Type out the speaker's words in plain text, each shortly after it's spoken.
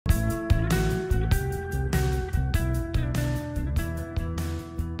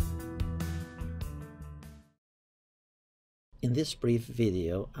In this brief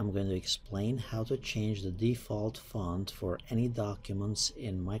video, I'm going to explain how to change the default font for any documents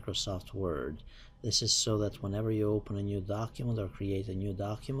in Microsoft Word. This is so that whenever you open a new document or create a new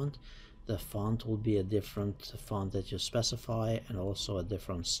document, the font will be a different font that you specify and also a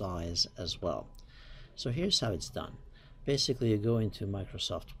different size as well. So here's how it's done. Basically, you go into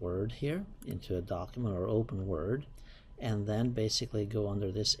Microsoft Word here, into a document or open Word, and then basically go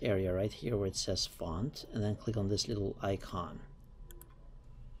under this area right here where it says font, and then click on this little icon.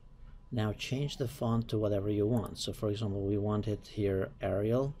 Now change the font to whatever you want. So for example, we want it here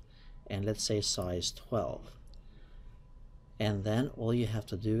Arial, and let's say size 12. And then all you have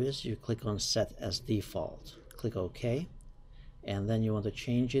to do is you click on set as default, click OK, and then you want to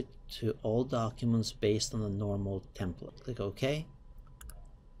change it to all documents based on the normal template. Click OK.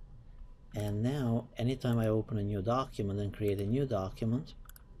 And now anytime I open a new document and create a new document,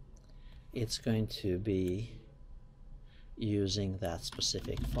 it's going to be using that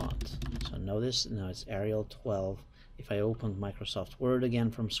specific font. So notice now it's Arial 12. If I opened Microsoft Word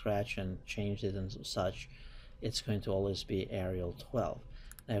again from scratch and changed it and such, it's going to always be Arial 12.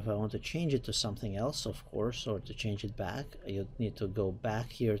 Now if I want to change it to something else, of course, or to change it back, you need to go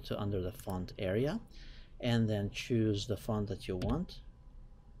back here to under the font area and then choose the font that you want.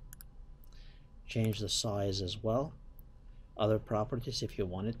 Change the size as well, other properties if you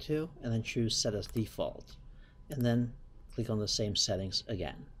wanted to, and then choose set as default, and then click on the same settings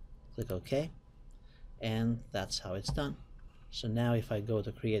again. Click OK, and that's how it's done. So now if I go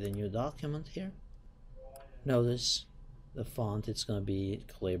to create a new document here, notice the font, it's going to be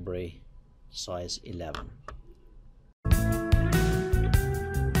Calibri size 11.